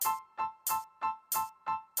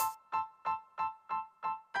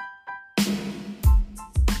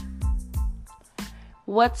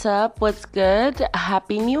What's up? What's good?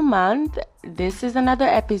 Happy new month. This is another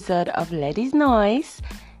episode of Ladies Noise.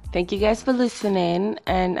 Thank you guys for listening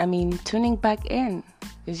and tuning back in.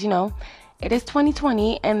 Because it is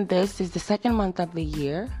 2020 and this is the second month of the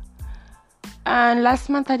year. And last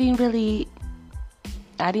month I didn't really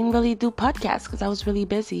do podcasts because I was really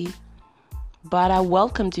busy. But I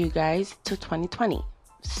welcomed you guys to 2020.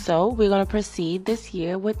 So we're going to proceed this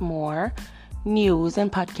year with more news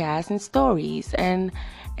and podcasts and stories and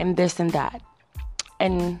this and that.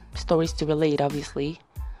 And stories to relate, obviously.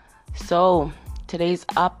 So today's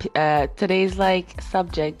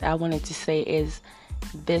subject I wanted to say is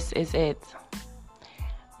this is it.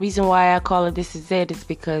 Reason why I call it this is it is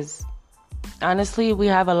because honestly we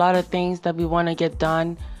have a lot of things that we want to get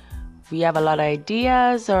done. We have a lot of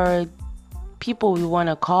ideas or people we want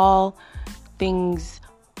to call,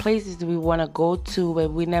 places that we want to go to,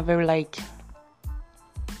 but we never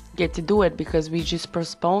get to do it because we just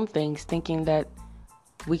postpone things thinking that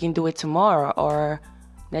we can do it tomorrow or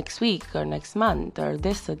next week or next month or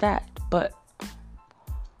this or that. But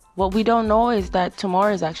what we don't know is that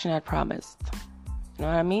tomorrow is actually not promised. You know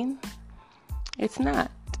what I mean? It's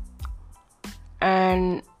not.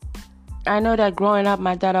 And I know that growing up,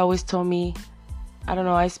 my dad always told me, I don't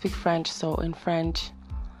know, I speak French, so in French,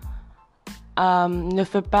 ne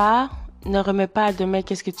remets pas à demain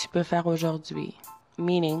qu'est-ce que tu peux faire aujourd'hui.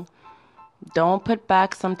 Meaning, don't put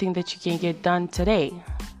back something that you can get done today.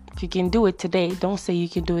 If you can do it today, don't say you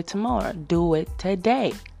can do it tomorrow. Do it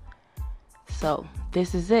today. So,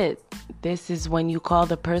 this is it. This is when you call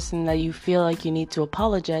the person that you feel like you need to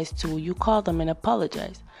apologize to. You call them and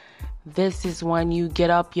apologize. This is when you get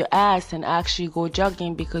up your ass and actually go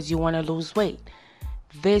jogging because you want to lose weight.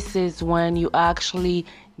 This is when you actually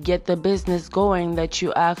get the business going that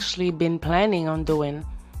you actually been planning on doing.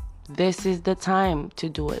 This is the time to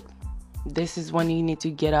do it. This is when you need to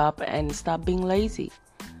get up and stop being lazy.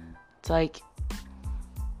 It's like,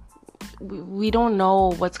 we don't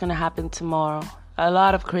know what's going to happen tomorrow. A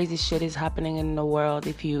lot of crazy shit is happening in the world.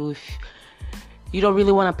 If you don't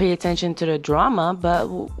really want to pay attention to the drama, but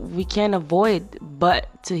we can't avoid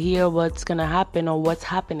but to hear what's going to happen or what's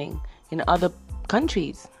happening in other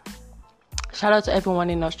countries. Shout out to everyone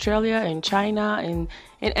in Australia, in China, in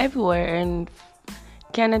everywhere, in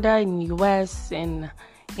Canada, in US, in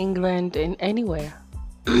England, in anywhere.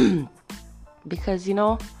 Because,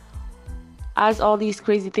 as all these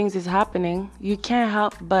crazy things is happening, you can't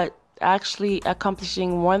help but actually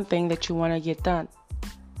accomplishing one thing that you want to get done.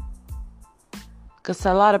 Because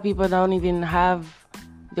a lot of people don't even have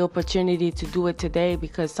the opportunity to do it today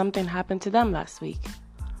because something happened to them last week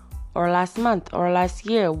or last month or last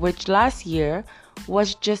year, which last year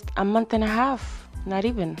was just a month and a half, not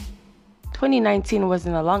even. 2019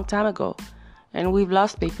 wasn't a long time ago, and we've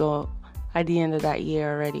lost people at the end of that year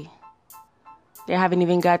already. They haven't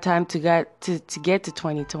even got time to get to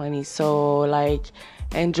 2020. So,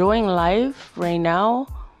 enjoying life right now,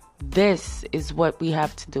 this is what we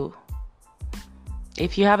have to do.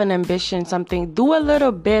 If you have an ambition, do a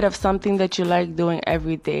little bit of something that you like doing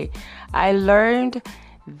every day. I learned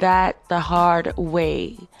that the hard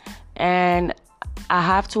way, and I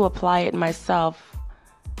have to apply it myself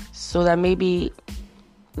so that maybe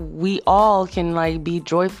we all can be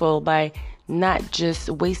joyful by not just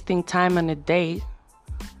wasting time on a day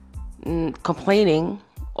complaining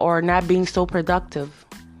or not being so productive.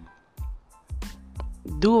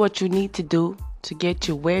 Do what you need to do to get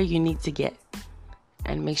you where you need to get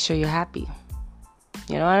and make sure you're happy.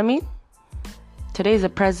 You know what I mean? Today's a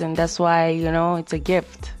present. That's why, it's a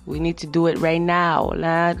gift. We need to do it right now,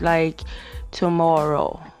 not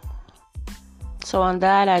tomorrow. So on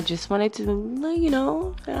that, I just wanted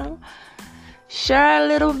to, share a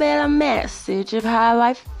little bit of message of how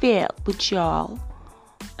I feel with y'all.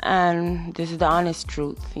 And this is the honest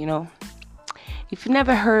truth, If you've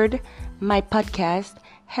never heard my podcast,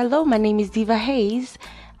 hello, my name is Diva Hayes.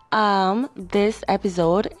 This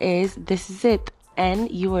episode is This Is It.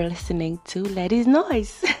 And you are listening to Ladies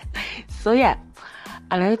Noise. So yeah,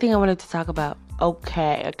 another thing I wanted to talk about.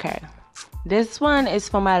 Okay. This one is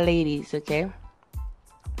for my ladies, okay?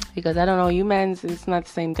 Because I don't know, you men's, it's not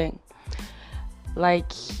the same thing.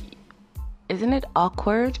 Isn't it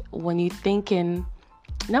awkward when you're when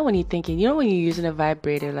you're using a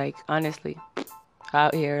vibrator, honestly,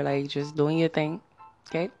 out here, just doing your thing,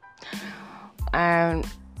 okay? And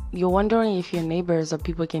you're wondering if your neighbors or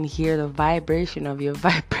people can hear the vibration of your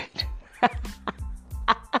vibrator.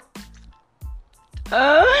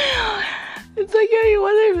 It's you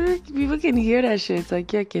wonder if people can hear that shit.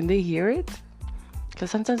 It's can they hear it?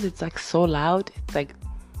 Because sometimes it's so loud. It's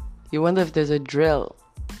you wonder if there's a drill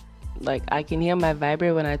Like, I can hear my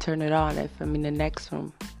vibrate when I turn it on if I'm in the next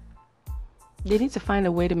room. They need to find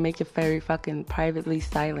a way to make it very fucking privately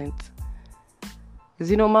silent.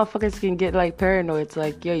 Because, motherfuckers can get, like, paranoid. It's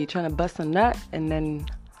like, yo, you're trying to bust a nut, and then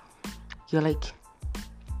you're, like,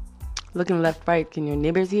 looking left, right. Can your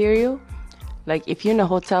neighbors hear you? Like, if you're in a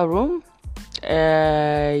hotel room,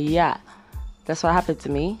 yeah. That's what happened to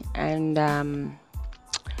me. And,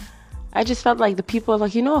 I just felt like the people,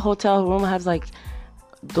 like, a hotel room has, like,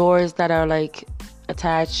 doors that are, like,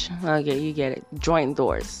 attached. Okay, you get it. Joint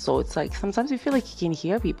doors. So it's like, sometimes you feel like you can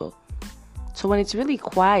hear people. So when it's really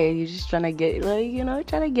quiet, you're just trying to get, like,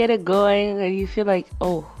 trying to get it going. And you feel like,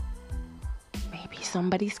 oh, maybe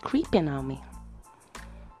somebody's creeping on me.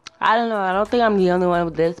 I don't know. I don't think I'm the only one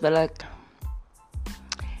with this, but, like,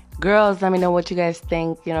 girls, let me know what you guys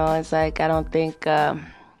think. It's like, I don't think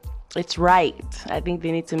it's right. I think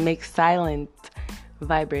they need to make silent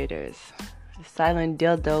vibrators. Silent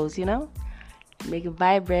dildos, Make it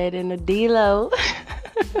vibrate in a D-Lo.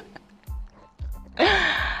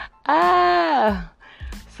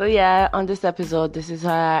 So yeah, on this episode, this is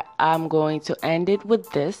how I'm going to end it with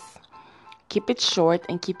this. Keep it short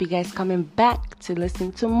and keep you guys coming back to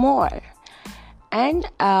listen to more. And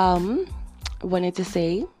wanted to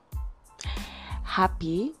say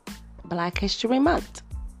happy Black History Month.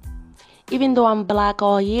 Even though I'm black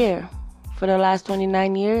all year, for the last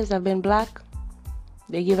 29 years I've been black,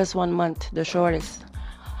 they give us 1 month, the shortest.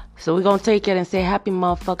 So we're going to take it and say happy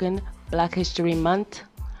motherfucking Black History Month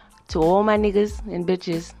to all my niggas and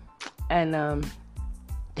bitches. And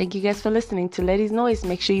thank you guys for listening to Ladies Noise.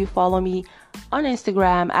 Make sure you follow me on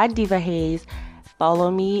Instagram at Diva Hayes.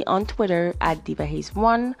 Follow me on Twitter at Diva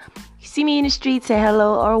Hayes1. You see me in the street, say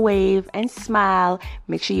hello or wave and smile.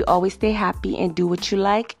 Make sure you always stay happy and do what you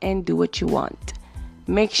like and do what you want.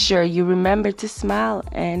 Make sure you remember to smile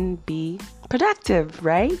and be productive,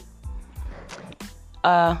 right?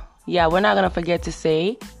 Yeah, we're not gonna forget to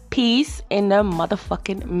say peace in the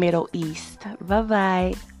motherfucking Middle East.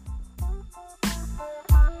 Bye-bye.